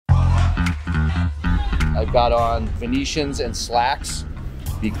I've got on Venetians and slacks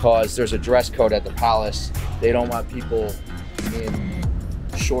because there's a dress code at the palace. They don't want people in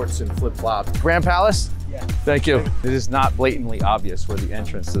shorts and flip-flops. Grand Palace? Yeah. Thank you. It is not blatantly obvious where the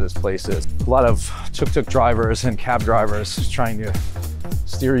entrance to this place is. A lot of tuk-tuk drivers and cab drivers trying to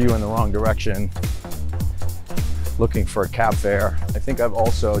steer you in the wrong direction, looking for a cab fare. I think I've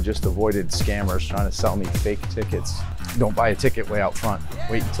also just avoided scammers trying to sell me fake tickets. Don't buy a ticket way out front.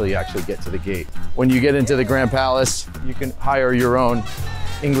 Wait until you actually get to the gate. When you get into the Grand Palace, you can hire your own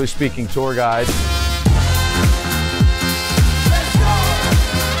English-speaking tour guide.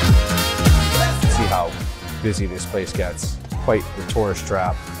 See how busy this place gets. Quite the tourist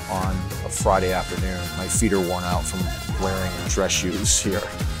trap on a Friday afternoon. My feet are worn out from wearing dress shoes here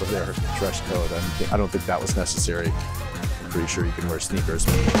for their dress code. I don't think that was necessary. I'm pretty sure you can wear sneakers.